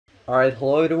Alright,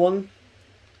 hello everyone.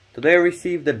 Today I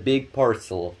received a big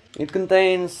parcel. It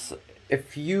contains a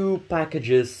few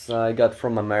packages I got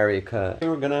from America.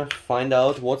 We're gonna find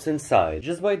out what's inside.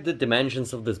 Just by the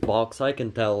dimensions of this box I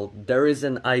can tell there is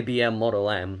an IBM Model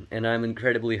M and I'm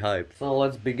incredibly hyped. So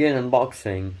let's begin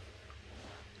unboxing.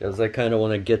 Because I kinda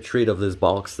wanna get rid of this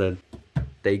box that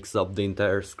takes up the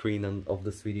entire screen of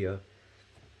this video.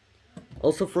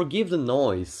 Also forgive the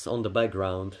noise on the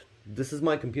background. This is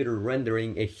my computer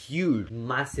rendering a huge,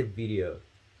 massive video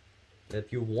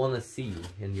that you wanna see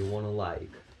and you wanna like.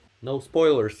 No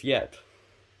spoilers yet,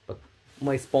 but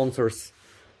my sponsors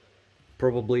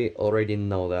probably already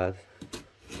know that.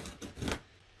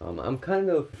 I'm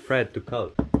kind of afraid to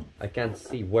cut. I can't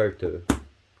see where to.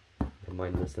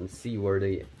 Remind us and see where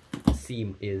the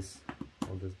seam is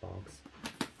on this box.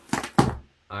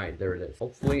 Alright, there it is.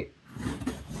 Hopefully.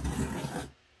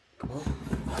 Come on.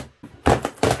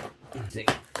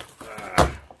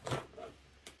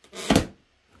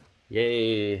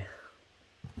 Yay!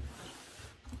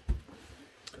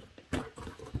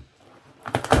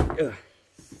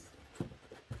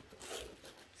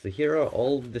 So here are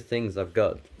all the things I've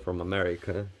got from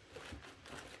America.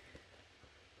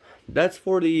 That's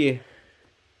for the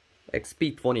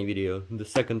XP20 video, the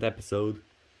second episode.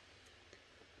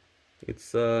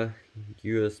 It's a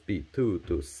USB 2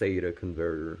 to SATA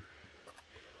converter.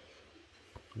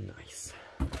 Nice.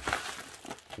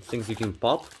 These things you can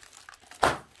pop.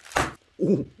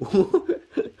 Ooh.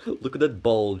 Look at that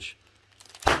bulge.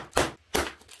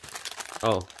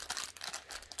 Oh,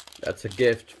 that's a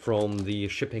gift from the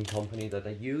shipping company that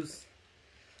I use.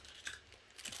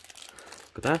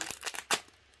 Look at that.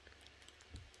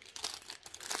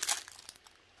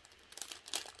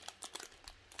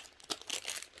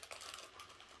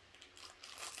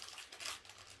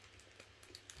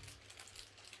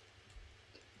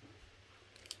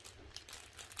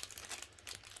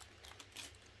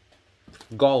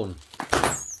 Gone.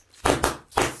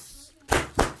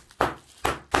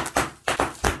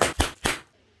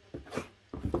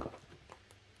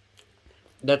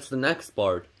 That's the next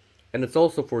part, and it's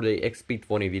also for the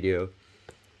XP20 video.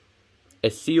 A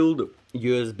sealed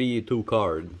USB 2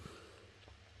 card.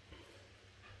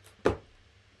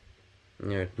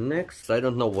 Yeah, next, I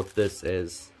don't know what this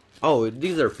is. Oh,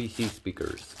 these are PC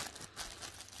speakers.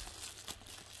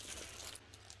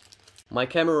 My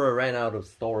camera ran out of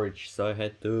storage, so I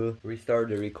had to restart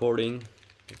the recording.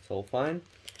 It's all fine.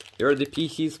 Here are the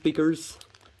PC speakers.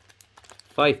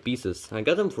 5 pieces. I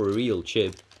got them for real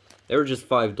cheap. They were just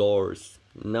 $5.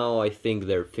 Now I think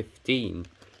they're 15.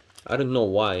 I don't know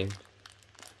why.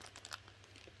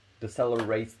 The seller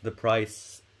raised the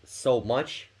price so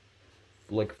much.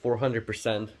 Like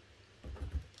 400%.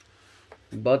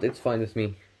 But it's fine with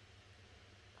me.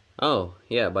 Oh,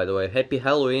 yeah, by the way, happy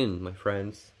Halloween, my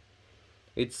friends.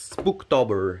 It's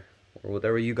Spooktober, or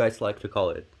whatever you guys like to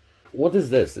call it. What is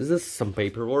this? Is this some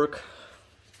paperwork?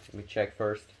 Let me check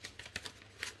first.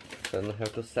 Then I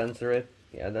have to censor it.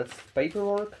 Yeah, that's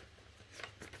paperwork.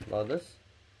 About this?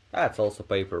 That's also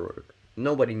paperwork.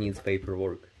 Nobody needs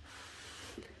paperwork.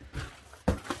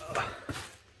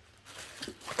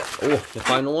 Oh, the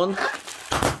final one.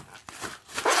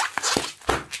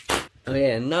 Oh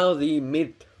yeah, now the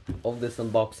meat of this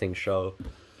unboxing show.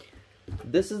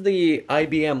 This is the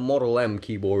IBM Model M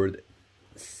keyboard,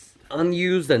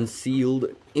 unused and sealed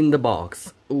in the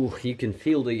box. Ooh, you can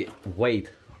feel the weight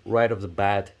right off the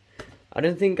bat. I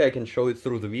don't think I can show it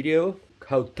through the video.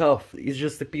 How tough. It's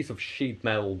just a piece of sheet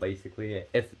metal, basically.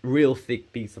 A real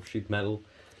thick piece of sheet metal.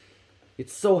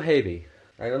 It's so heavy.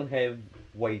 I don't have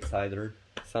weights either,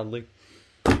 sadly.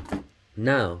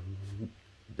 Now,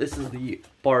 this is the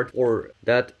part for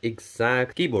that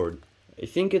exact keyboard. I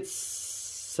think it's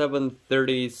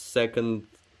 7/32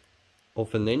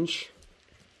 of an inch.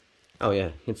 Oh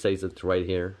yeah, it says it right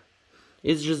here.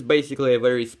 It's just basically a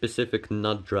very specific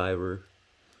nut driver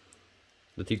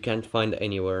that you can't find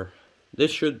anywhere.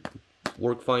 This should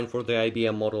work fine for the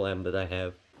IBM Model M that I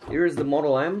have. Here is the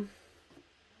Model M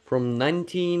from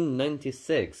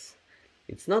 1996.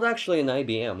 It's not actually an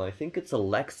IBM, I think it's a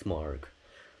Lexmark.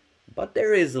 But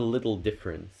there is a little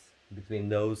difference between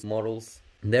those models.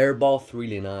 They're both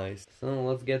really nice. So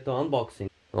let's get to unboxing.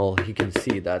 Well, you can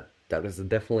see that is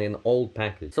definitely an old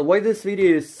package. So why this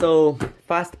video is so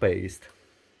fast-paced?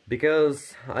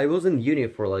 Because I was in uni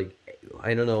for like,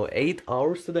 I don't know, 8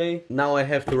 hours today. Now I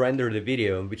have to render the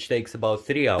video, which takes about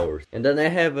 3 hours. And then I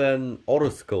have an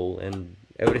autoschool and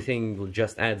everything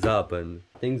just adds up and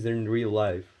things in real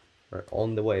life are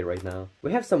on the way right now.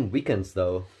 We have some weekends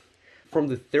though. From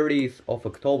the 30th of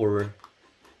October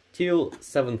till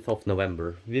 7th of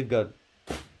November. We've got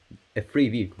a free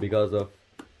week because of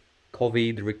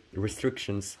COVID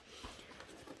restrictions.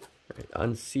 Right,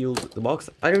 unsealed the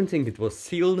box. I don't think it was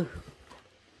sealed,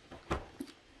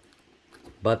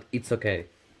 but it's okay.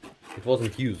 It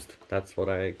wasn't used. That's what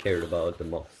I cared about the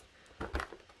most.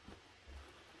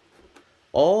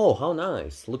 Oh, how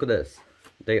nice. Look at this.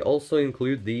 They also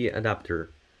include the adapter.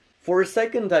 For a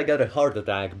second I got a heart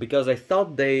attack because I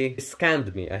thought they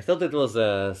scammed me. I thought it was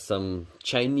some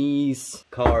Chinese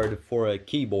card for a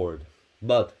keyboard.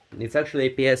 But it's actually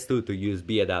a PS2 to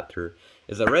USB adapter.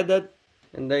 As I read that,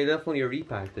 and they definitely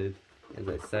repacked it, as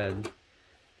I said.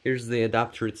 Here's the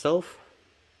adapter itself.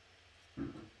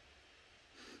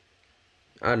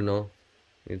 I don't know.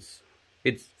 It's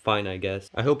fine, I guess.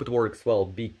 I hope it works well,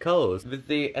 because with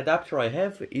the adapter I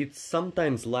have, it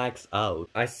sometimes lags out.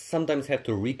 I sometimes have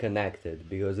to reconnect it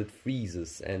because it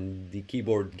freezes and the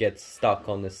keyboard gets stuck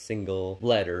on a single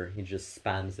letter. It just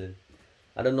spams it.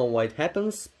 I don't know why it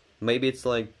happens. Maybe it's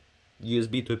like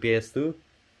USB to PS2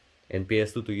 and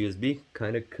PS2 to USB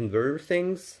kind of convert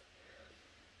things.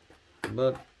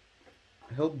 But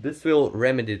I hope this will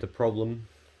remedy the problem.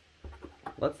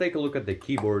 Let's take a look at the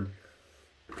keyboard.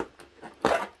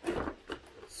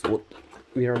 That's what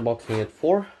we are unboxing it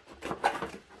for.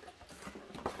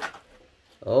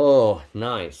 Oh,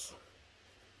 nice.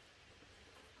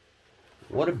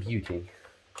 What a beauty.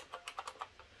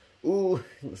 Ooh,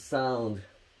 the sound.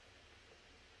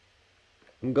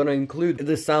 I'm gonna include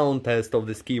the sound test of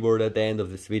this keyboard at the end of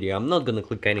this video. I'm not gonna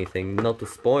click anything, not to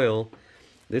spoil.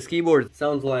 This keyboard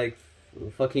sounds like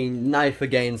fucking knife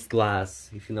against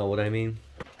glass, if you know what I mean.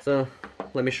 So,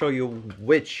 let me show you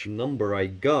which number I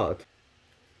got.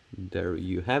 There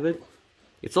you have it.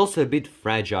 It's also a bit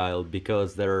fragile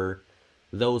because there are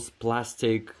those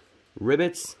plastic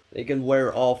rivets. They can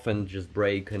wear off and just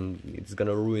break, and it's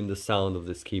gonna ruin the sound of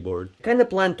this keyboard. I kinda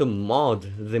plan to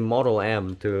mod the Model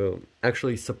M to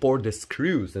actually support the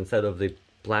screws instead of the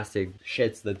plastic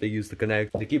shits that they use to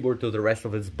connect the keyboard to the rest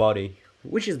of its body,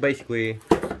 which is basically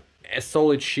a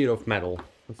solid sheet of metal.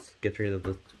 Let's get rid of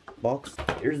the box.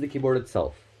 Here's the keyboard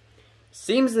itself.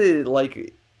 Seems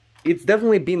like it's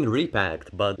definitely been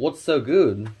repacked, but what's so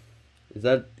good is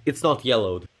that it's not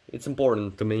yellowed. It's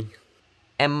important to me.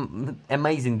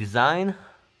 Amazing design.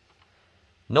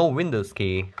 No Windows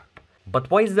key. But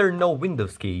why is there no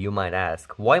Windows key, you might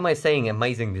ask? Why am I saying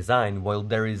amazing design while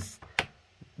there is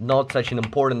not such an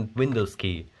important Windows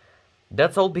key?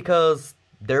 That's all because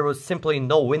there was simply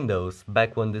no Windows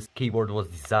back when this keyboard was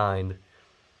designed.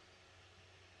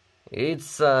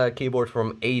 It's a keyboard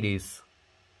from 80s,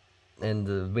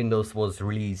 and Windows was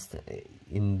released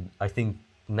in, I think,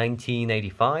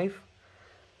 1985,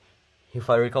 if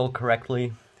I recall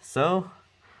correctly. So,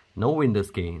 no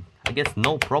Windows key. I guess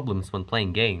no problems when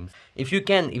playing games. If you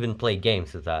can even play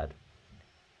games with that.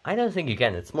 I don't think you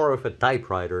can, it's more of a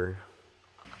typewriter.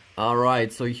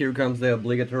 Alright, so here comes the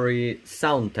obligatory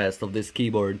sound test of this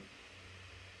keyboard.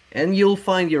 And you'll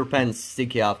find your pants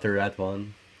sticky after that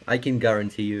one. I can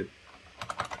guarantee you.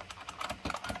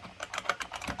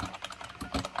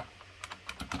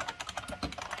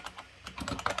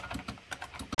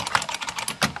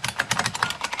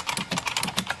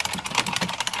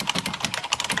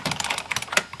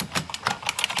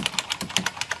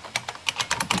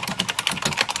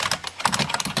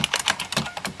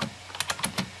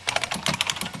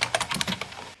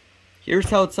 Here's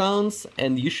how it sounds,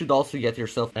 and you should also get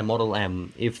yourself a Model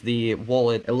M if the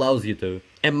wallet allows you to.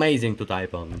 Amazing to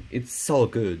type on. It's so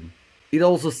good. It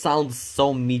also sounds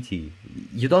so meaty.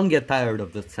 You don't get tired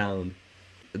of the sound.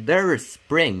 There are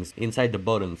springs inside the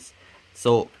buttons,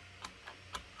 so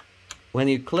when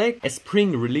you click, a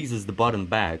spring releases the button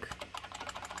back.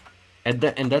 And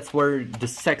that's where the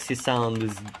sexy sound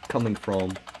is coming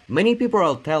from. Many people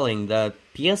are telling that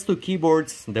PS2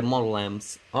 keyboards, the Model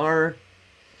M's, are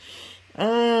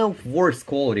worse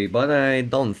quality, but I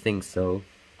don't think so.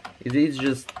 It's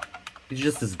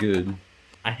just as good.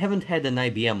 I haven't had an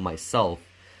IBM myself,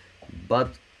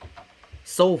 but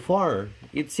so far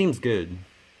it seems good.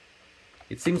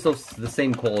 It seems of the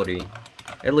same quality,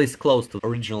 at least close to the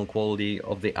original quality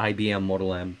of the IBM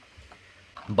Model M.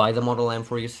 Buy the Model M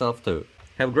for yourself too.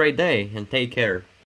 Have a great day and take care.